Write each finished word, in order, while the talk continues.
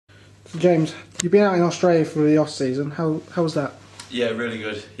So James, you've been out in Australia for the off season. How was that? Yeah, really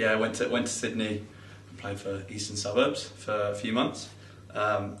good. Yeah, I went to Sydney and played for Eastern Suburbs for a few months.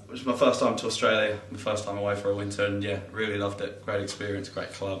 It was my first time to Australia, my first time away for a winter, and yeah, really loved it. Great experience,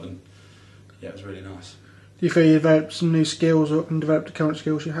 great club, and yeah, it was really nice. Do you feel you developed some new skills and developed the current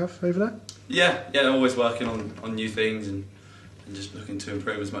skills you have over there? Yeah, always working on new things and just looking to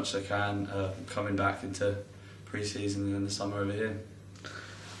improve as much as I can. Coming back into pre-season and in the summer over here.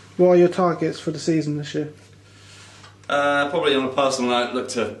 What are your targets for the season this year? Probably on a personal note, look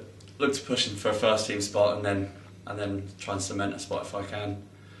to push in for a first team spot and then try and cement a spot if I can.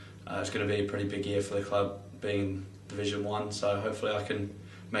 It's going to be a pretty big year for the club, being in Division 1, so hopefully I can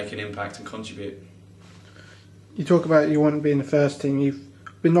make an impact and contribute. You talk about you want to be in the first team. You've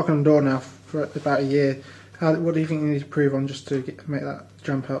been knocking on the door now for about a year. What do you think you need to improve on just to make that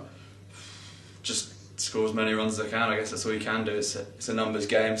jump up? Just score as many runs as I can. I guess that's all you can do. It's a numbers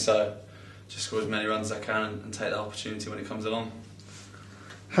game, so just score as many runs as I can and take the opportunity when it comes along.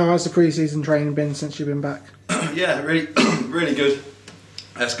 How has the pre-season training been since you've been back? Yeah, really, really good.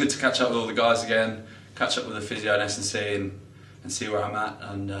 It's good to catch up with all the guys again, catch up with the physio and S&C and see where I'm at.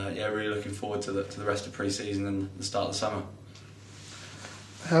 And yeah, really looking forward to the rest of pre-season and the start of the summer.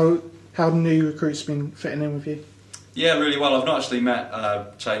 How the new recruits been fitting in with you? Yeah, really well. I've not actually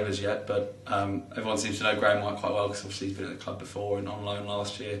met Chambers yet, but everyone seems to know Graham White quite well because obviously he's been at the club before and on loan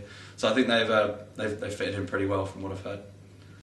last year. So I think they've fitted in pretty well from what I've heard.